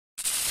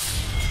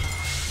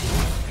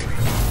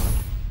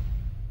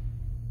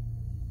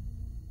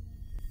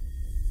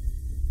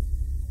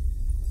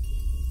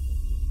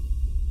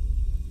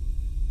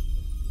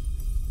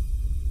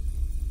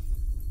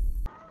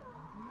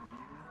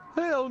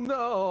Hell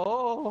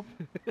no!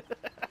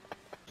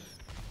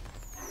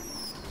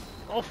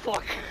 Oh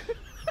fuck!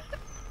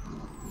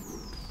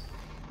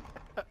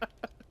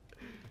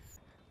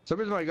 Some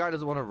reason my guy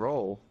doesn't want to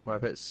roll when I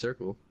hit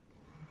circle.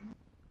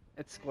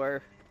 It's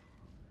square.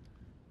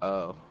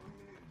 Oh.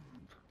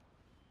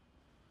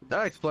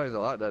 That explains a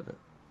lot, doesn't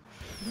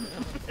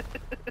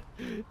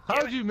it?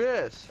 How'd you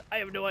miss? I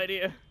have no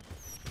idea.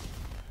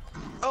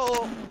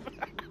 Oh!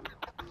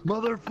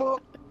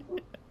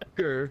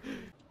 Motherfucker!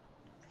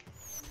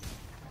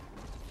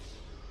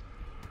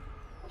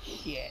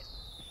 Shit.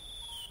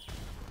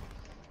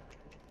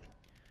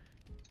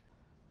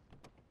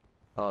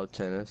 Oh,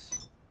 tennis.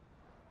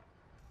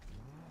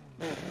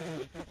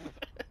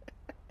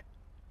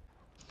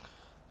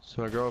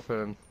 So my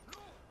girlfriend,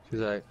 she's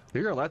like,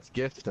 "Here, let's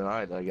gift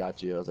tonight. I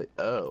got you." I was like,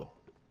 "Oh,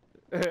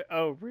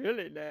 Oh,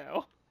 really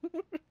now?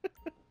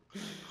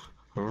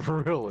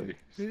 really?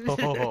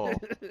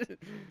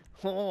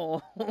 Oh,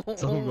 Oh.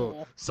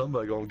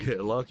 somebody gonna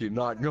get lucky.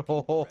 Not go.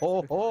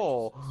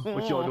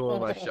 What y'all doing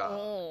in my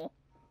shop?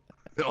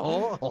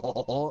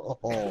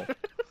 Oh,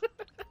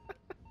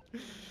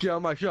 get out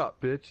of my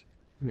shop, bitch.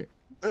 Come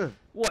here.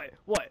 What?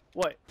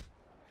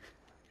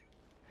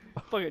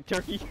 Fucking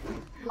turkey.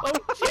 Oh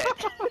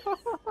shit!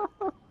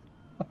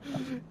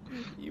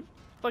 You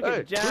fucking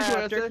Hey,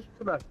 jab turkey.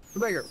 come back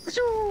here.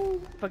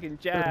 Fucking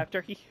jab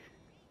turkey.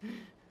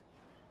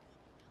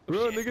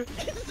 Run, nigga.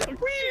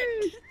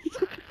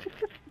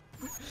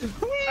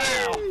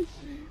 Ow!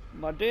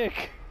 My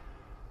dick.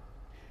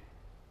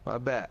 My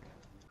back.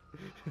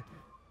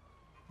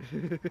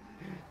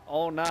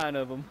 All 9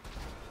 of them.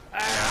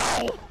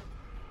 Ow!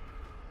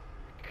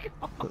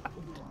 God.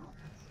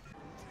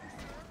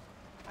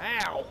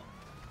 Ow!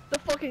 The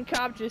fucking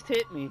cop just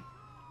hit me.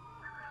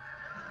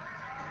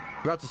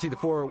 About to see the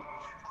 4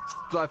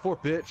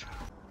 bitch.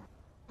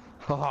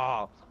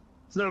 Haha.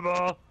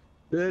 Snowball,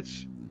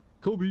 bitch.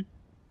 Kobe.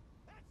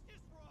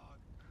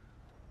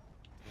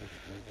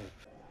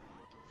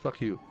 Fuck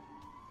you.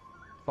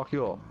 Fuck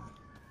you all.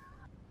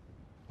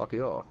 Fuck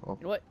you all. Oh.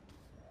 You know what?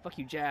 Fuck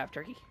you, jab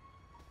turkey.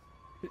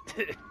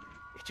 Hit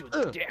you with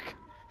the dick.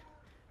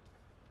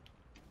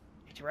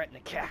 Hit you right in the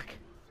cack.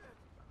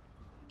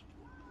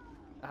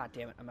 Ah,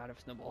 damn it, I'm out of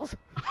snowballs.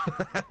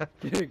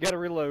 Gotta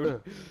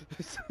reload.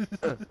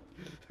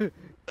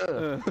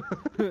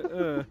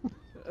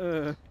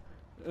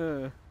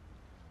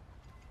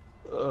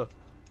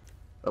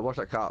 Watch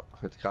that cop.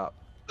 Hit the cop.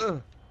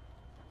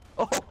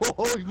 Oh,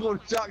 he's blowing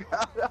a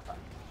shotgun.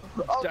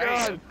 Oh,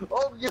 Damn. God.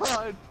 Oh,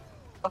 God.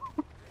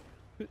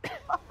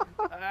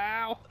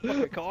 Ow!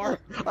 Fucking car.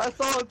 I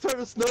saw him turn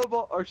a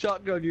snowball or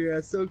shotgun your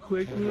ass so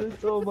quickly.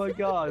 Oh, my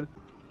God.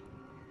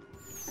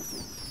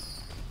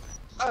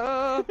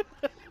 I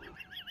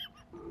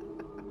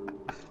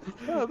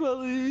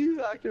believe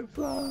I can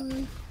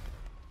fly.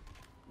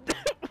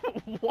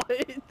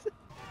 What?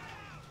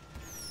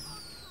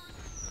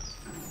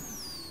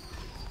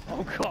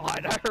 Oh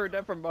God, I heard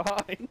that from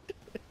behind.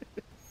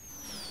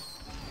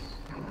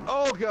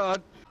 Oh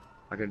God.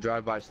 I can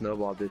drive by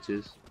snowball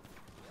bitches.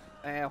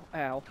 Ow,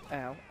 ow,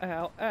 ow,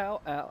 ow, ow,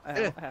 ow, ow, ow,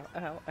 ow,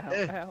 ow,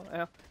 ow, ow,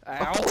 ow.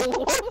 I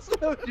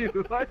snowed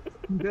you. I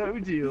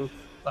snowed you.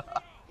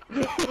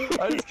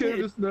 I just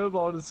carried a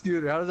snowball on the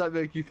scooter. How does that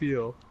make you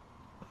feel?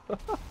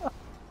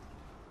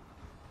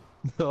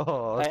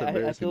 Oh, that's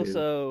embarrassing. I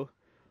feel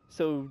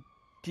so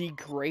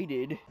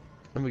degraded.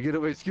 I'm a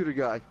getaway scooter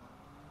guy.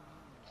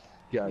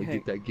 Gotta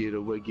get that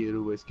getaway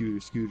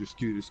scooter,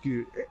 scooter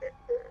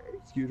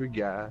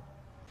guy.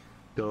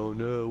 Don't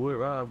know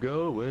where I'm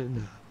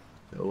going.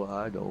 No,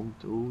 I don't.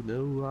 Oh,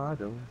 no, I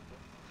don't.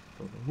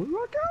 Don't know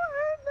where I'm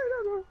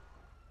going.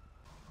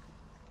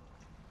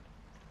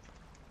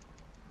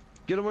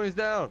 Get him when he's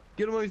down.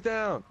 Get him when he's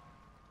down.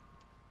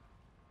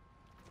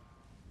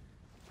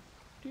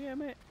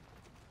 Damn it.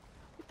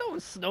 You're throwing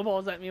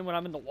snowballs at me when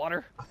I'm in the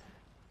water.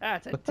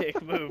 That's a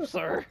dick move,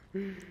 sir.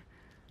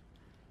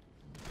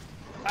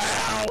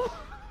 Ow!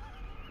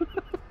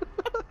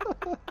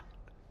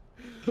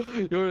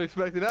 You weren't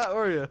expecting that,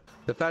 were you?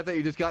 The fact that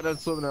you just got done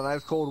swimming in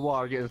ice cold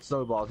water getting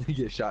snowballs and you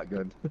get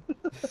shotgunned.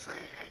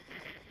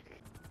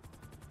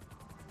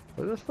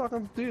 Well, just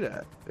fucking do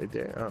that. They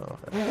dare. Oh,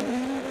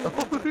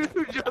 okay.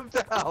 Who jumped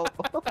out?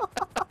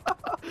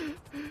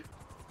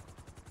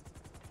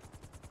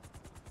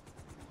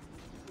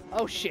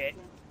 Oh shit.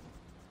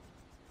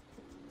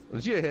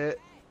 Did you hit?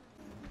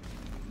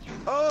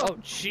 Oh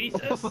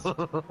Jesus!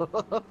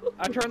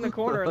 I turned the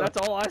corner and that's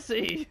all I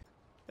see.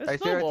 Hey,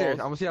 stay right there. I'm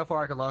gonna see how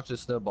far I can launch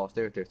this snowball.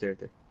 Stay right there, stay right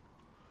there.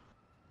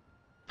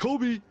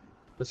 Kobe!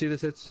 Let's see if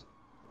this hits.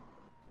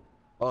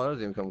 Oh, that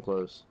doesn't even come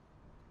close.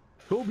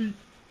 Kobe!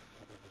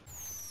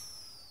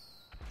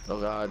 Oh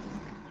God.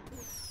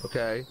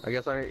 Okay, I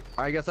guess I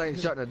ain't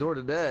shutting the door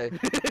today.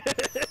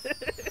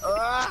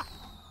 Ah!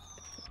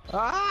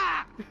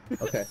 Ah!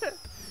 Okay.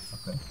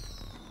 Okay.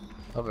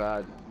 Oh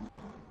God.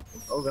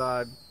 Oh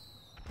God.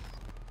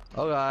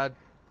 Oh God.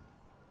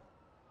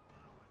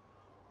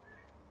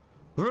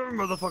 Vroom,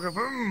 motherfucker,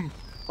 vroom!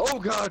 Oh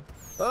God!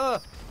 Ah!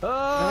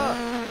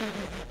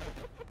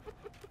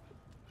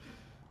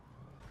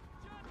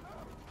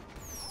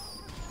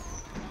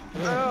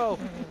 Oh!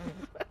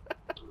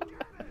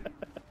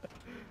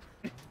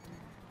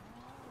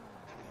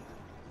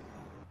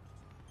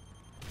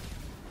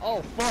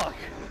 Oh fuck!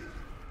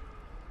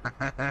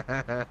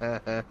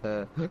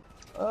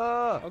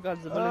 Oh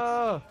God, the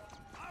minutes.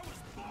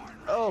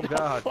 Oh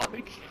god.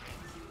 Fuck.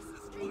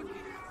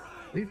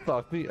 He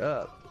fucked me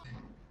up.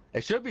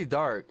 It should be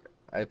dark.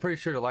 I'm pretty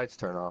sure the lights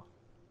turn off.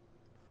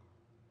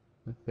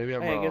 Maybe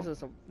I'm Hey, wrong.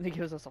 it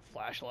gives us a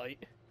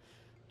flashlight.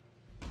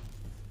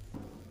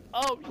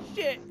 Oh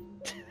shit!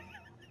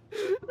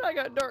 That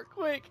got dark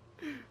quick.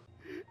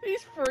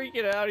 He's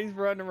freaking out. He's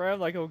running around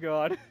like, oh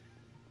god.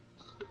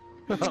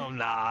 I'm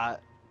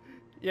not.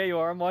 Yeah, you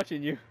are. I'm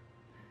watching you.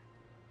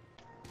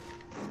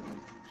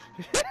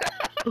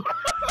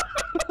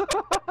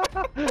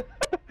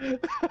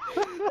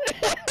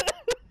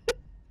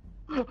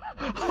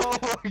 Oh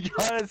my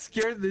god, it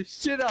scared the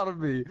shit out of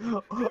me.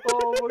 Oh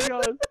my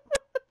god.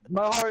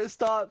 My heart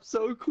stopped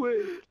so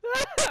quick.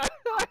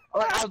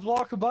 Like, I was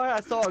walking by, I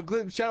saw a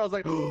glimpse shadow, I was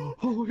like, oh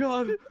my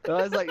god. And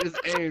I was like, just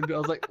aimed. I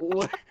was like,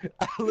 what?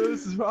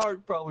 Lewis's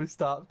heart probably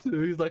stopped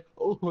too. He's like,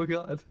 oh my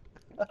god.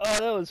 Oh,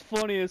 that was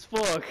funny as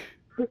fuck.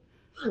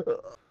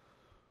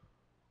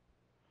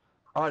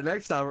 Alright,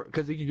 next time,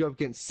 because you can go up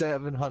against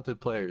 7 hunted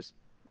players.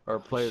 Or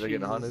players that are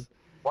getting hunted.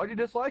 Why'd you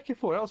dislike it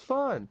for? That was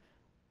fun.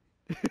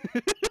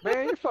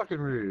 Man, you're fucking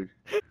rude.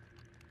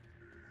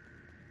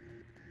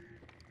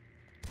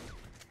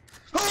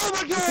 Oh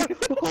my god!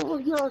 Oh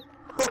my god!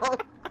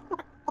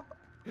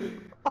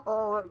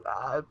 Oh my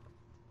god!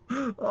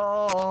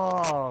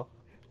 Oh!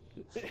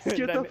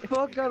 Get the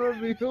fuck out of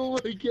me! Oh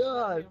my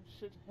god!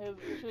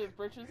 Shit,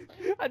 britches.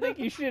 I think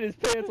he shit his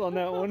pants on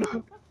that one.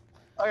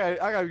 I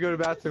gotta go to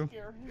the bathroom.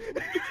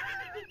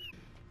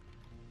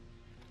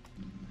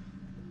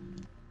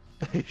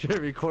 You should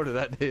have recorded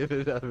that,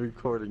 David. I'm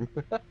recording.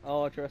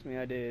 Oh, trust me,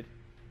 I did.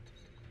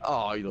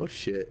 Oh, you little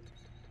shit.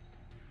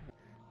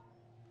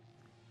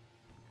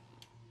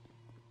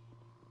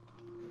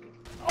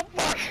 Oh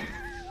fuck!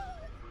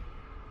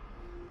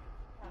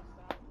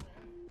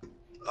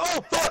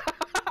 Oh fuck!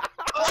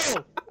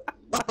 Oh!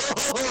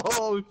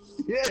 Oh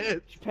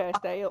shit! She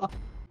passed out.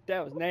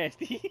 That was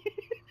nasty.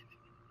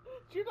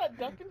 You got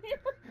duck in here?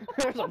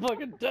 There's a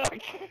fucking duck.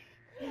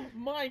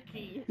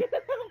 Mikey,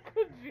 how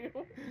could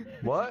you?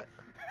 What?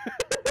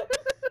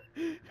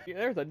 Yeah,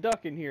 there's a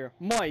duck in here.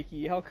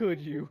 Mikey, how could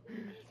you?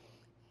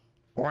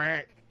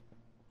 Quack.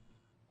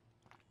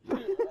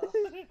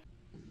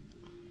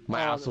 My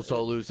ass was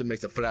so loose it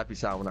makes a flappy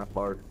sound when I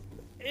fart.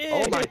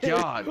 Oh my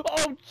god!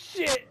 Oh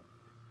shit!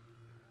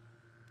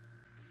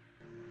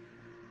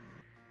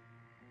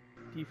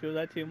 Do you feel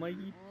that too,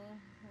 Mikey?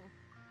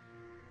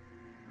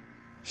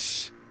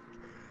 Shh.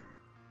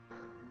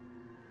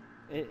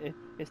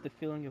 It's the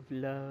feeling of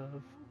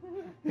love.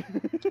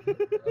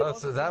 Oh,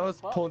 so that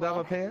was pulling down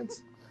my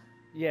pants?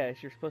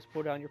 Yes, you're supposed to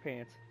pull down your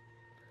pants.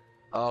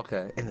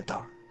 Okay, in the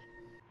dark.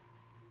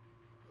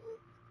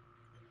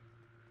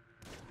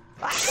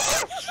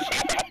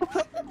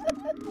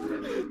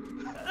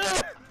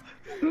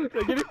 Did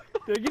I get him?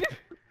 Did I get him?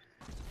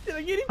 Did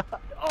I get him?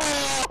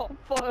 Oh,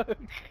 fuck! Is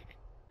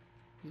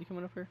he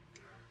coming up here?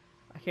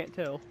 I can't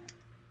tell.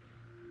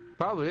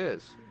 Probably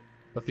is.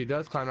 If he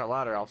does climb that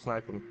ladder, I'll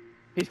snipe him.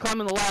 He's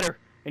climbing the ladder,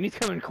 and he's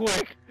coming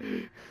quick.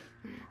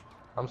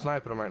 I'm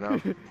sniping him right now.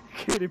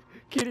 Get him!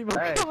 Get him! Oh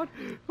Hey, god!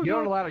 Oh, get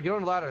on god. the ladder, get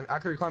on the ladder. I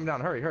could climb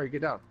down. Hurry, hurry,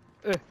 get down.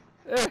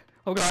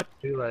 Oh god!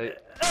 Too late.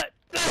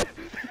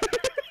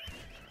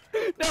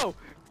 No!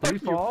 Did he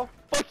fall?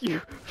 Fuck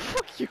you!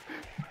 Fuck you!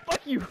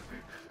 Fuck you!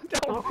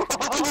 No!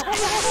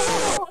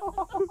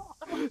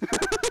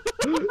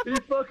 He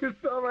fucking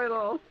fell right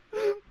off.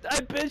 I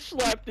bitch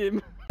slapped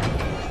him.